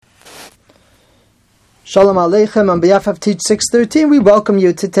Shalom Aleichem, on behalf of Teach 613, we welcome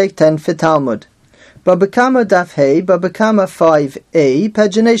you to take 10 for Talmud. BabaKama Daf Hey, BabaKama5A,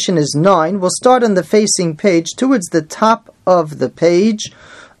 pagination is 9. We'll start on the facing page towards the top of the page,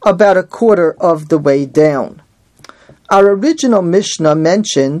 about a quarter of the way down. Our original Mishnah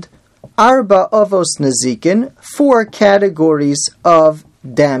mentioned Arba Avos Nezikin, 4 categories of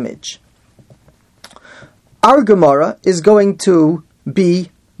damage. Our Gemara is going to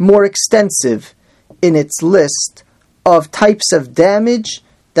be more extensive in its list of types of damage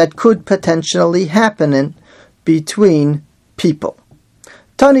that could potentially happen between people.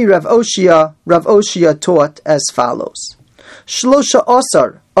 Tani Rav Oshia taught as follows. Shlosha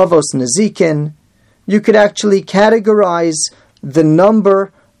Osar Avos Nezikin, you could actually categorize the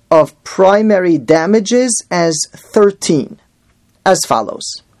number of primary damages as 13, as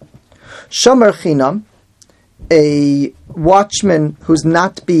follows. Shomer Chinam, a watchman who's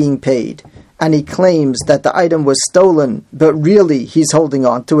not being paid, and he claims that the item was stolen, but really he's holding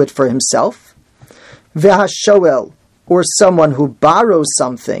on to it for himself. V'hashoel, or someone who borrows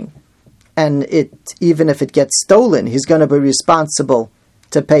something, and even if it gets stolen, he's going to be responsible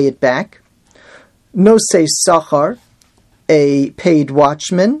to pay it back. Nosei sachar, a paid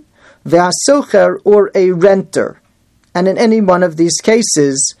watchman. V'hasocher, or a renter. And in any one of these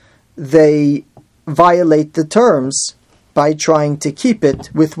cases, they violate the terms by trying to keep it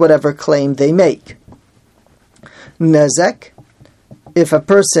with whatever claim they make. Nezek, if a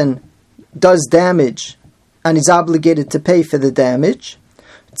person does damage and is obligated to pay for the damage.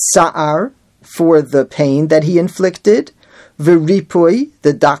 Tsa'ar, for the pain that he inflicted. V'ripui,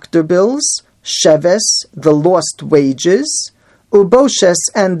 the doctor bills. Sheves, the lost wages. Uboshes,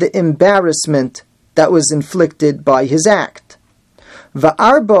 and the embarrassment that was inflicted by his act.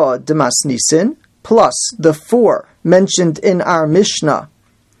 Va'arba demasnisin, plus the 4 mentioned in our Mishnah.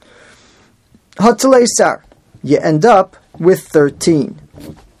 Hatalesar, you end up with 13.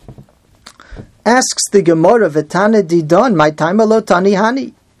 Asks the Gemara, V'tana didon, my time alotani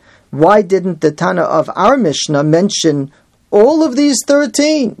hani. Why didn't the Tana of our Mishnah mention all of these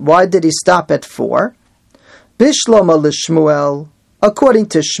 13? Why did he stop at 4? Bishloma l'Shmuel, according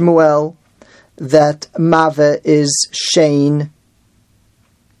to Shmuel, that Mave is Shane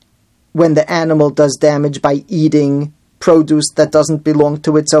when the animal does damage by eating produce that doesn't belong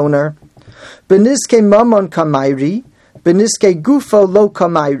to its owner. Beniske mamon kamairi, beniske gufo lo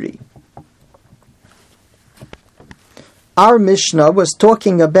kamairi. Our Mishnah was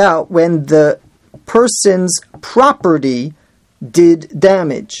talking about when the person's property did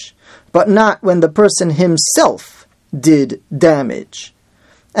damage, but not when the person himself did damage.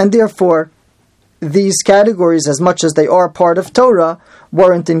 And therefore, these categories, as much as they are part of Torah,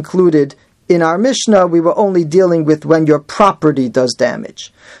 weren't included in our Mishnah. We were only dealing with when your property does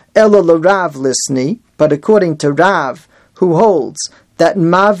damage. Elo l'Rav lisni, but according to Rav, who holds that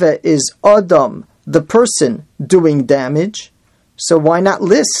Mave is Adam, the person doing damage, so why not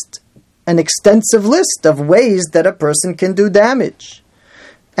list an extensive list of ways that a person can do damage?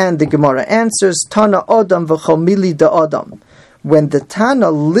 And the Gemara answers, Tana Adam v'chomili da Adam. When the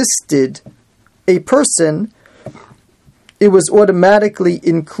Tana listed a person, it was automatically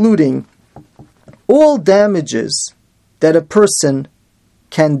including all damages that a person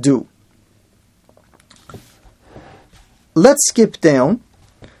can do. Let's skip down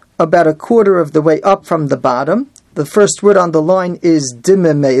about a quarter of the way up from the bottom. The first word on the line is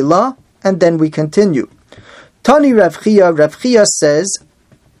dimemela, and then we continue. Tani Rav Chia says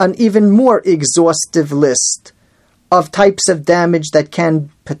an even more exhaustive list of types of damage that can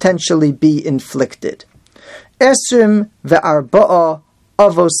potentially be inflicted. Esrim ve'arba'a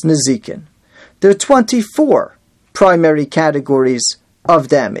avos nezikin. There are 24 primary categories of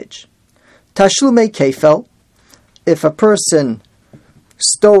damage. Tashlume kefel, if a person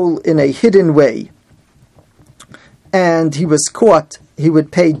stole in a hidden way and he was caught, he would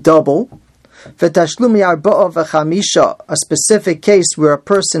pay double. V'tashlumi arba'a v'chamisha, a specific case where a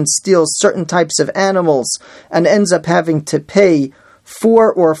person steals certain types of animals and ends up having to pay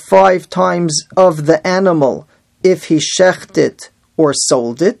 4 or 5 times of the animal if he shecht it or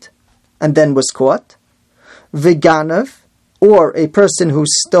sold it and then was caught. V'ganav, or a person who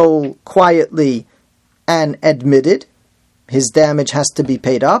stole quietly and admitted, his damage has to be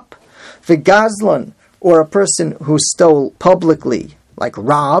paid up. V'gazlan, or a person who stole publicly, like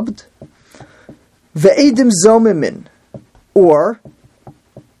robbed. Ve'edim zomimin, or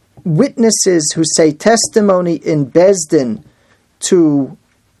witnesses who say testimony in Bezdin to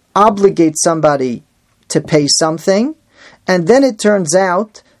obligate somebody to pay something, and then it turns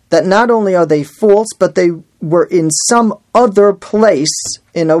out that not only are they false, but they were in some other place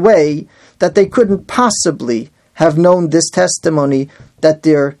in a way that they couldn't possibly have known this testimony that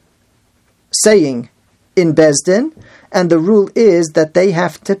they're saying in Bezdin, and the rule is that they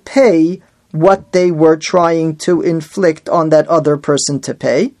have to pay what they were trying to inflict on that other person to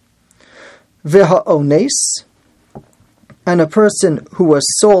pay. V'ha'ones, and a person who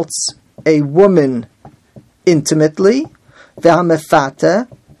assaults a woman intimately, v'hamefata,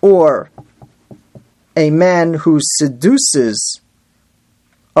 or a man who seduces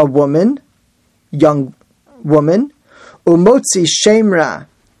a woman, young woman, umotzi shemra,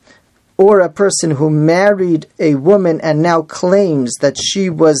 or a person who married a woman and now claims that she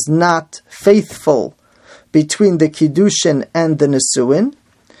was not faithful between the kiddushin and the nesuin,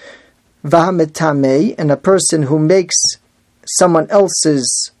 v'hametamei, and a person who makes someone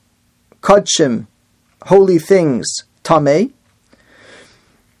else's kodshim, holy things, tamei,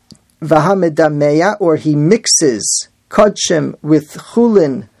 v'hamedameya, or he mixes kodshim with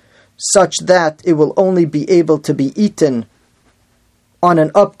chulin such that it will only be able to be eaten on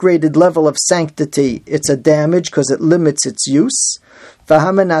an upgraded level of sanctity. It's a damage because it limits its use.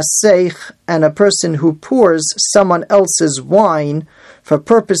 V'hamenaseich, and a person who pours someone else's wine for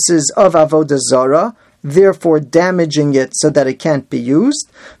purposes of avodah zarah, therefore damaging it so that it can't be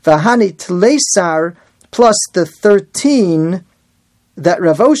used. V'hani tleisar, plus the 13 that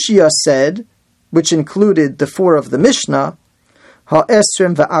Rav Oshia said, which included the 4 of the Mishnah,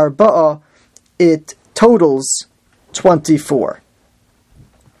 ha'esrim v'arba'a, it totals 24.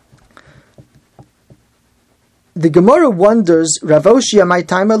 The Gemara wonders, Rav Oshia my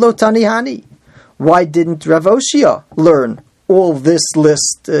timer lo tanihani. Why didn't Rav Oshia learn all this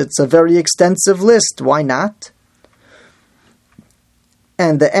list? It's a very extensive list. Why not?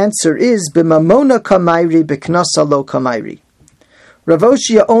 And the answer is, b'mamona kamairi b'knasa lo kamairi. Rav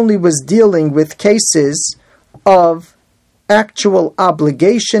Oshia only was dealing with cases of actual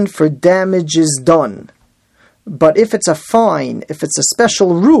obligation for damages done. But if it's a fine, if it's a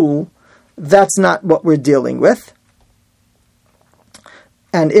special rule, that's not what we're dealing with.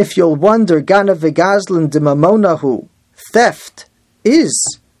 And if you'll wonder, Gana v'gazlin d'mamonahu, theft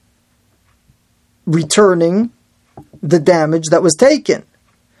is returning the damage that was taken.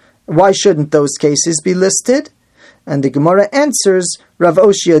 Why shouldn't those cases be listed? And the Gemara answers, Rav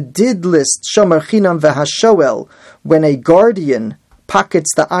Oshia did list shomer chinam v'hashoel, when a guardian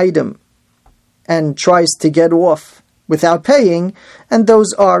pockets the item and tries to get off without paying, and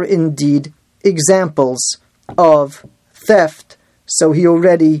those are indeed examples of theft. So he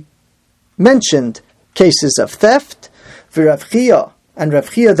already mentioned cases of theft. V'Rav Chia, and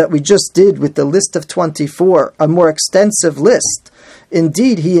Rav Chia that we just did with the list of 24, a more extensive list.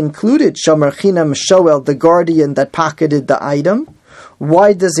 Indeed, he included shomer chinam shoel, the guardian that pocketed the item.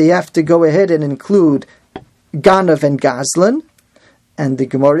 Why does he have to go ahead and include ganav and gazlan? And the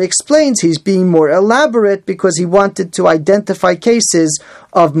Gemara explains he's being more elaborate because he wanted to identify cases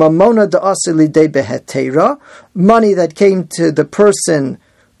of mamona da'asili de behetera, money that came to the person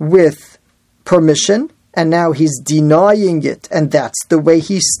with permission, and now he's denying it, and that's the way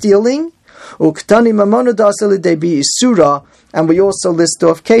he's stealing. Uktani mamona da'asili de bi'isura, and we also list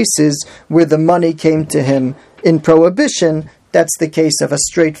off cases where the money came to him in prohibition. That's the case of a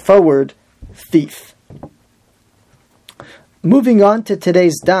straightforward thief. Moving on to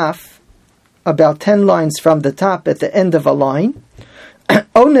today's daf, about 10 lines from the top at the end of a line.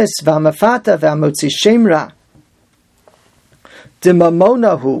 Ones v'amafata v'amotzi shemra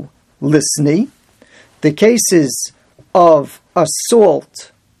d'mamonahu lisni, the cases of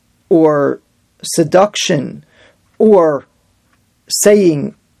assault or seduction or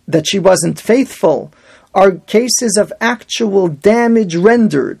saying that she wasn't faithful are cases of actual damage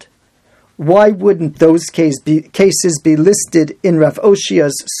rendered. Why wouldn't those cases be listed in Rav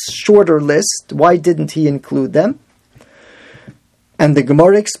Oshia's shorter list? Why didn't he include them? And the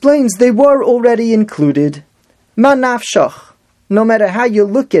Gemara explains they were already included. Ma nafshach, no matter how you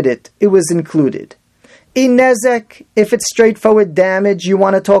look at it, it was included. Inezek, if it's straightforward damage you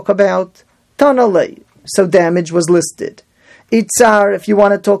want to talk about, tanale, so damage was listed. Itzar, if you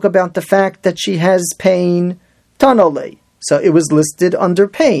want to talk about the fact that she has pain, tanale, so it was listed under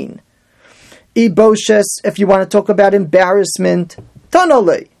pain. Iboshes, if you want to talk about embarrassment,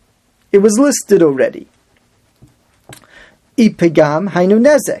 tanale, it was listed already. Ipegam hainu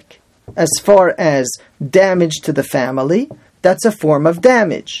nezek, as far as damage to the family, that's a form of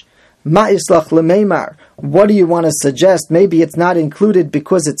damage. Ma'islach lemeimar, what do you want to suggest? Maybe it's not included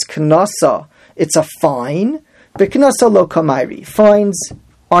because it's knasa, it's a fine. But knasa lo kamairi, fines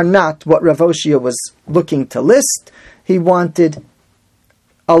are not what Rav Oshia was looking to list. He wanted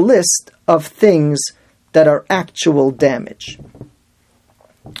a list of things that are actual damage.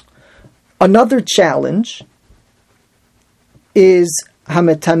 Another challenge is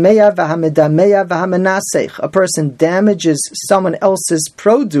hametameya v'hamedameya v'hamenasech. A person damages someone else's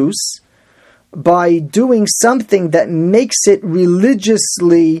produce by doing something that makes it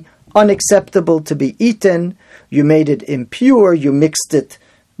religiously unacceptable to be eaten. You made it impure, you mixed it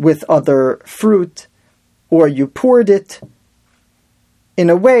with other fruit, or you poured it in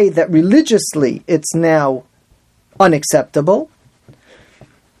a way that religiously it's now unacceptable.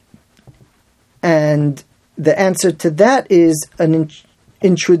 And the answer to that is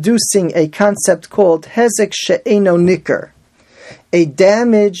introducing a concept called hezek she'eino nicker, a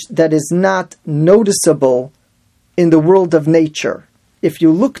damage that is not noticeable in the world of nature. If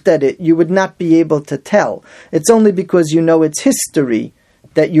you looked at it, you would not be able to tell. It's only because you know its history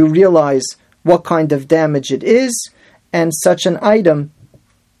that you realize what kind of damage it is, and such an item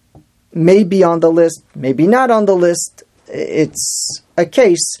may be on the list, maybe not on the list. It's a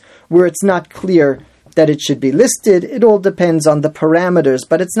case where it's not clear that it should be listed. It all depends on the parameters,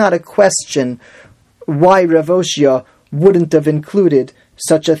 but it's not a question why Rav Oshia wouldn't have included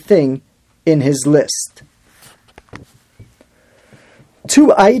such a thing in his list.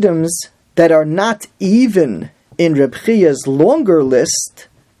 Two items that are not even in Reb Chia's longer list,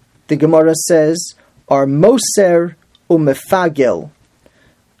 the Gemara says, are moser umefagel,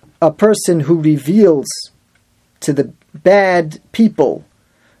 a person who reveals to the bad people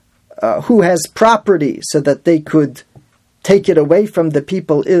who has property so that they could take it away from the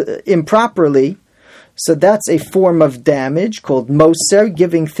people improperly. So that's a form of damage called moser,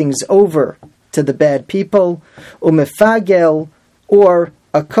 giving things over to the bad people. Umefagel, or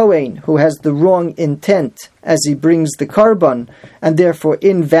a Kohen who has the wrong intent as he brings the korban and therefore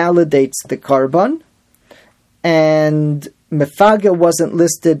invalidates the korban. And Mefagel wasn't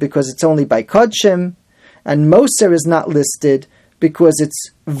listed because it's only by Kodshim, and Moser is not listed because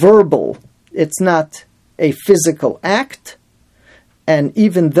it's verbal. It's not a physical act. And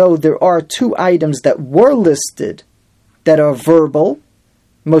even though there are two items that were listed that are verbal,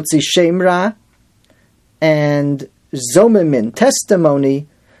 Motzi Shemra and Zomemin, testimony,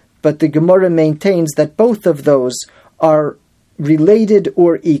 but the Gemara maintains that both of those are related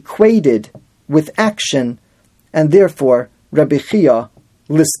or equated with action, and therefore Rabbi Chia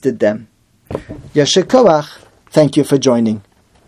listed them. Yasher Koach, thank you for joining.